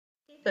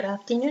Good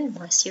afternoon,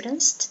 my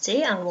students.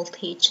 Today I will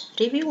teach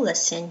review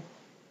lesson.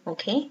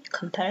 Okay,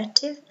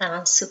 comparative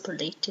and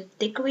superlative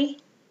degree.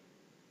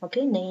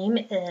 Okay, name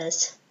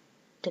is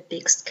the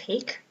biggest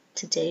cake.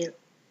 Today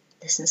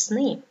lesson's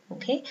name.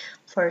 Okay,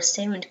 for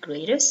 7th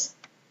graders.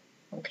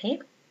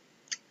 Okay,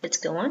 let's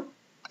go on.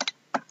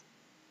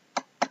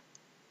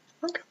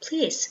 Okay,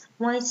 please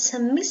write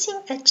some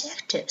missing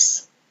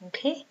adjectives.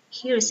 Okay,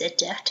 here's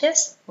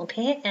adjectives.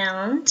 Okay,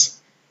 and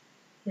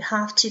you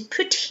have to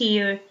put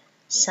here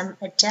some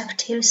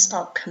adjectives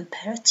of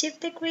comparative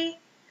degree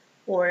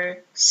or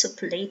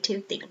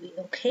superlative degree.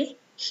 Okay,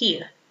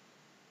 here.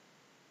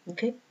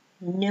 Okay,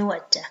 no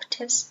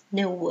adjectives,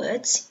 no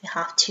words. You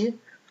have to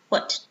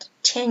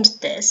change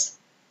this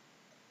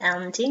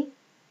ending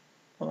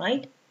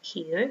right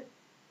here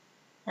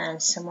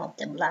and some of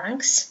the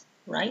blanks,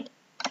 right?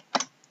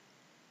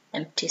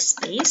 Empty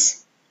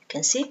space, you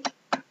can see.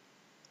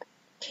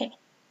 Okay,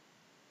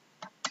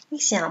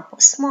 example,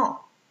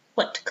 small.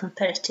 What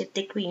comparative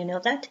degree, you know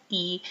that?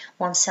 E,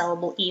 one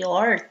syllable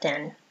ER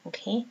then.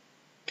 Okay, you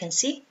can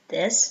see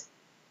this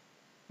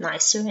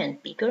nicer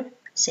and bigger,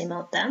 same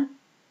of them.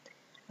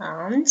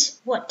 And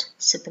what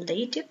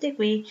superlative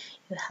degree,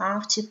 you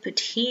have to put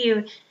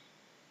here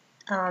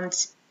and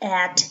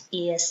add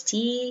est,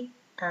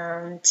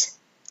 and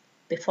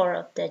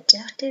before the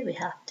adjective we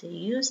have to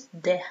use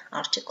the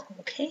article.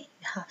 Okay,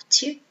 you have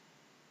to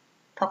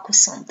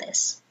focus on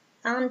this.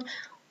 And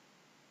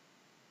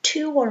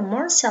 2 or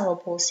more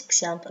syllables,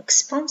 example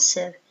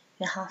expensive,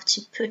 you have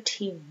to put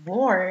here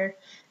more,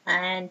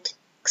 and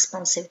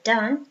expensive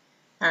done,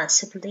 and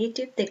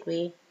superlative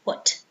degree,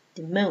 what?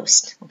 The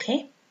most.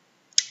 Okay,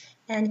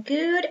 and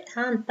good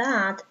and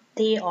bad,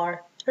 they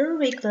are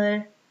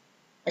irregular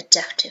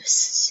adjectives,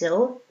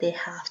 so they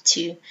have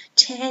to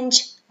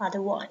change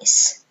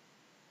otherwise.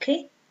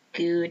 Okay,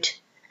 good,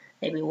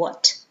 maybe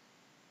what?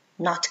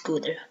 Not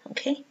gooder.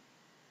 Okay,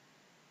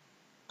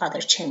 other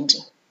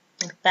changing.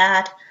 And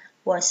bad,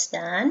 worse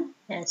than,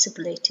 and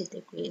superlative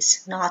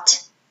degrees,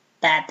 not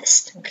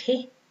baddest.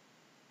 Okay,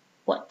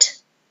 what?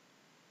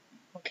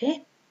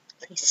 Okay,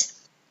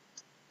 please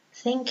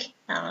think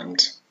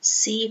and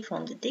see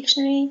from the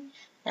dictionary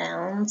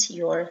and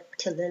your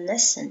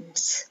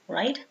tele-lessons,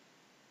 right?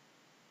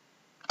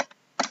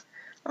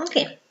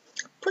 Okay,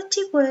 put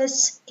the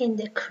words in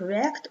the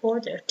correct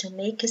order to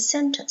make a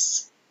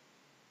sentence.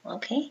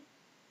 Okay,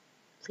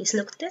 please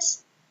look at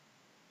this.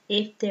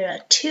 If there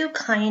are 2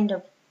 kind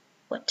of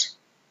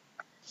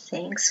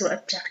things or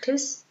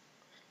adjectives,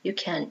 you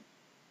can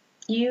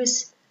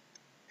use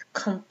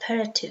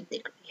comparative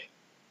degree.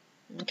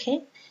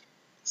 Okay,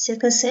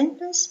 second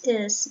sentence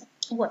is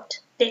what?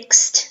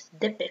 Biggest,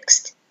 the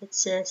biggest.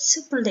 It's a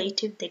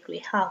superlative degree.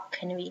 How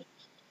can we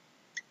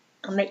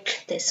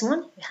make this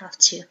one? You have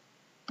to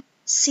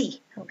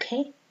see,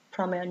 okay,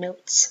 from your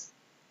notes.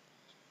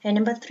 And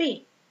number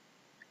 3,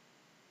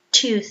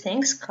 2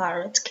 things,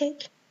 carrot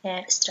cake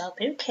and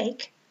strawberry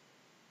cake.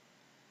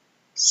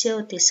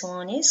 So this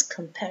one is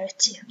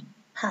comparative.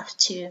 Have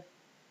to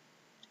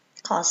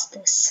cause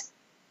this.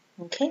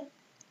 Okay.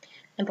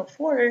 Number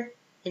 4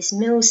 is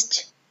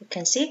most. You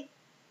can see.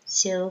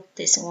 So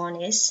this one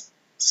is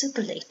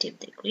superlative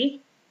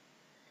degree.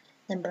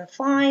 Number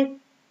 5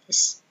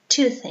 is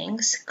 2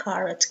 things,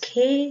 carrot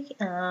cake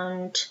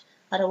and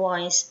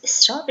otherwise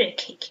strawberry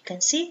cake. You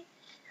can see.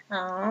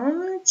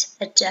 And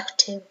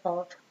adjective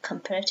of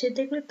comparative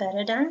degree,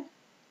 better than.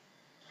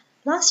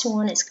 Last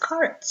one is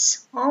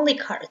carrots, only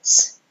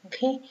carrots.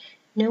 Okay,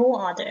 no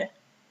other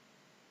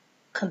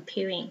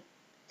comparing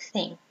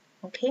thing.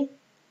 Okay,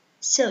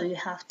 so you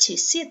have to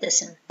see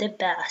this one, the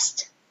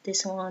best.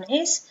 This one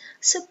is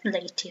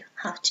superlative.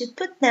 Have to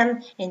put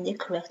them in the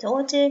correct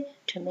order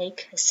to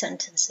make a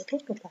sentence. Okay,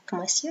 good luck,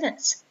 my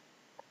students.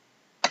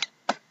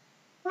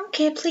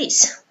 Okay,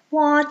 please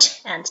watch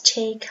and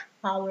check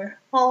our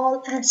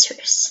all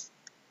answers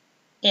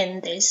in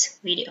this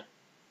video.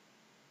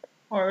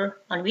 Or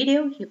on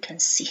video you can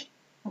see.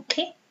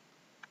 Okay?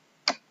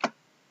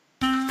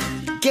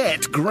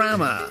 Get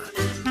grammar.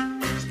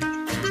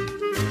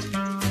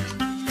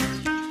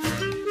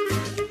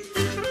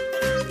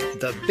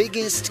 The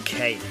biggest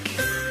cake.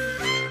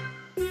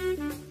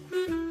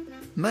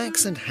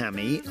 Max and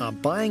Hammy are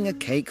buying a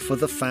cake for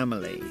the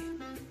family.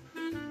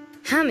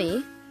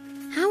 Hammy,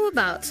 how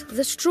about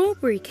the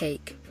strawberry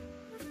cake?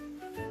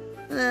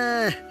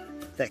 The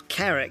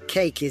carrot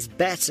cake is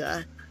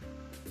better.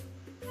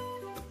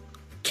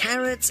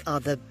 Carrots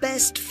are the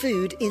best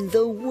food in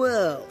the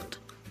world.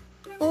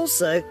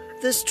 Also,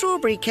 the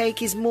strawberry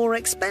cake is more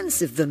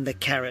expensive than the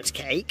carrot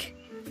cake.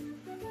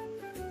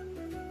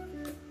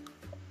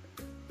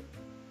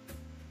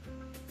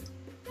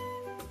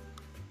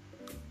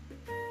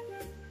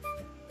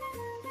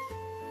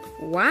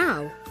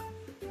 Wow,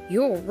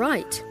 you're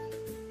right.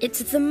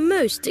 It's the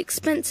most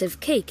expensive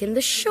cake in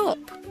the shop.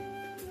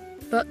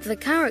 But the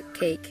carrot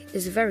cake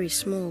is very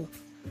small.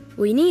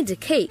 We need a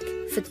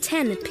cake for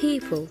 10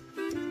 people.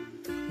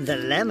 The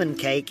lemon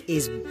cake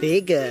is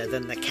bigger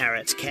than the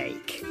carrot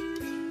cake.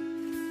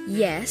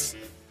 Yes,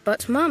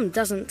 but Mum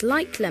doesn't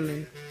like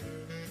lemon.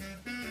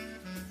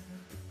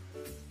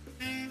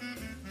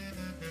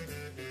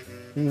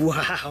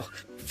 Wow,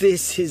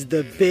 this is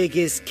the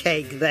biggest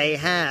cake they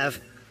have.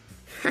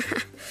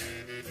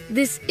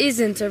 This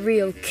isn't a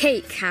real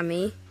cake,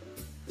 Hammy.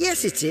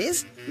 Yes, it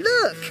is.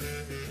 Look.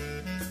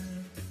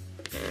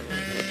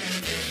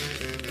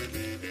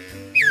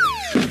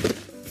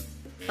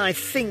 I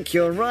think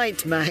you're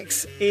right,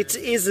 Max. It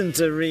isn't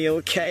a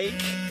real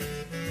cake.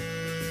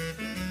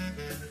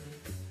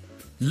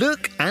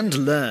 Look and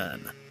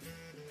learn.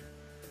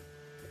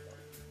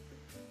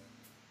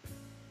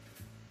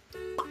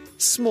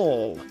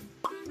 Small,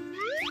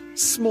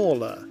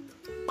 smaller,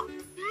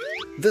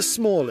 the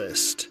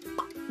smallest,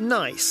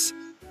 nice,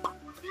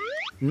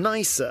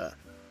 nicer,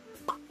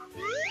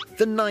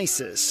 the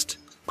nicest,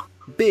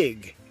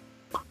 big,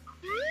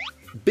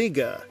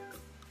 bigger,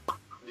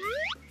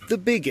 the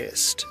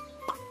biggest,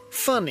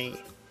 funny,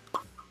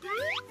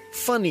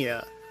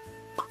 funnier,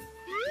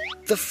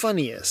 the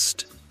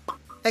funniest,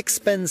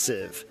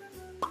 expensive,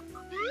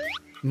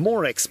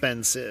 more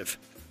expensive,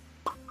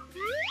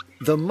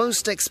 the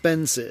most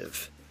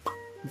expensive,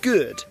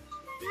 good,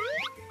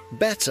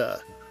 better,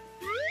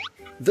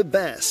 the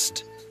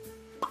best,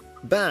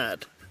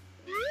 bad,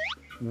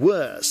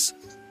 worse,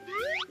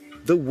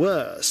 the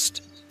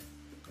worst.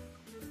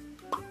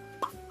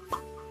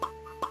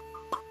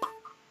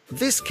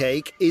 This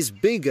cake is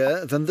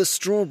bigger than the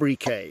strawberry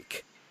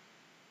cake.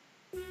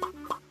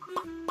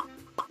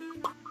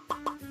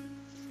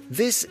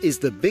 This is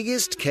the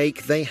biggest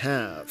cake they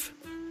have.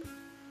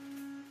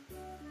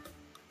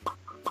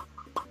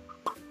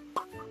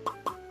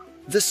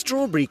 The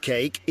strawberry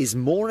cake is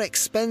more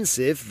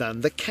expensive than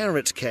the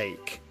carrot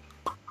cake.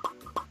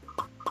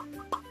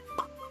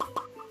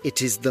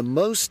 It is the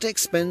most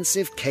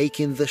expensive cake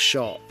in the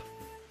shop.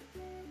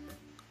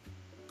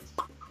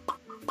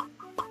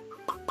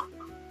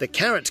 The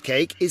carrot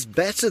cake is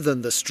better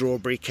than the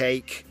strawberry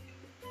cake.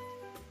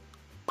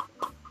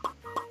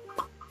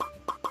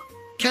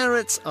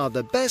 Carrots are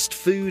the best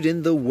food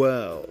in the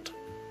world.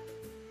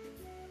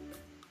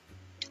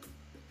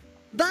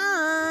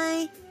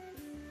 Bye.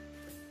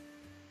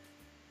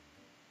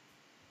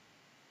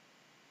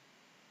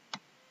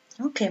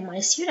 Okay, my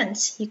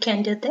students, you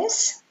can do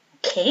this?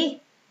 Okay,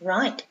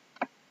 right.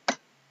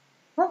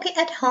 Okay,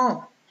 at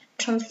home,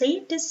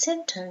 translate the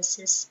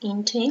sentences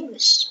into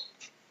English.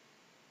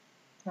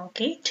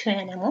 Okay, two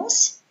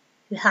animals.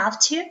 You have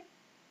to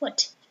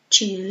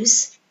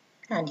choose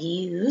and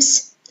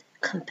use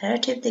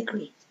comparative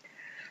degree.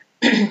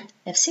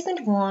 The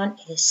second one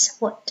is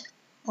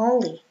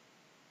only.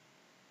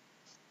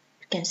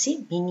 You can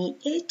see mini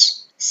h,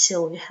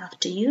 so you have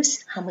to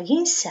use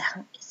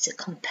함의인사항. It's a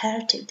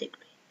comparative degree.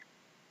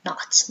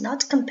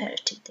 Not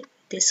comparative degree.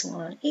 This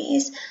one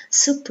is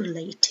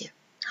superlative.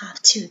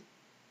 Have to.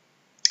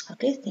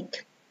 Okay,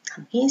 think.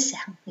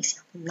 함의인사항 is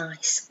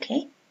nice.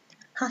 Okay,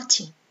 have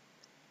to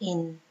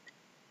in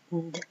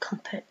the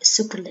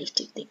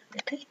superlative degree.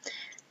 Okay,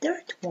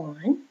 third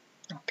one.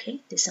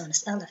 Okay, this one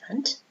is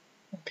elephant.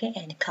 Okay,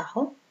 and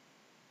cow.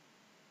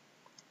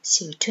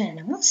 So two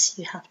animals.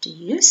 You have to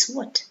use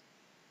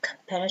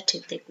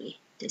comparative degree.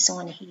 This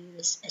one here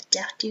is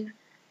adjective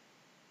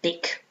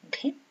big.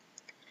 Okay.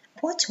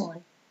 Fourth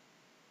one.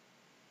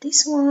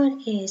 This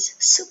one is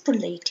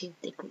superlative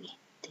degree.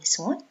 This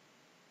one.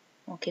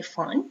 Okay,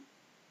 fun.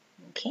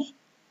 Okay.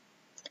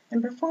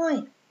 Number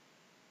 5.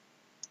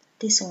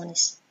 This one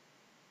is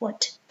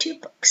two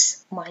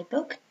books. My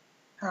book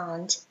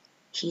and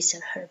his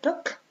or her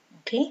book.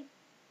 Okay.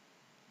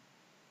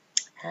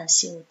 And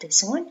so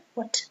this one,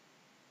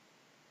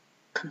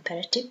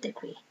 comparative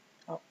degree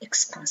of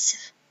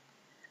expensive.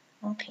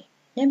 Okay.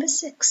 Number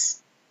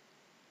 6.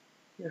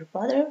 Your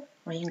brother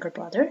or younger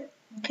brother.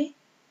 Okay.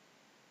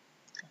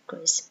 Of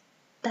course,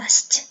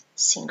 best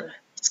singer.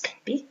 It can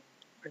be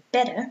or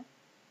better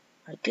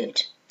or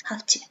good.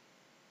 Have to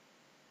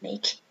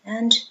make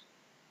and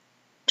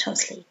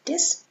translate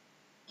this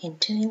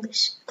into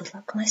English. Good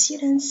luck, my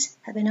students.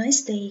 Have a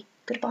nice day.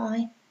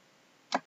 Goodbye.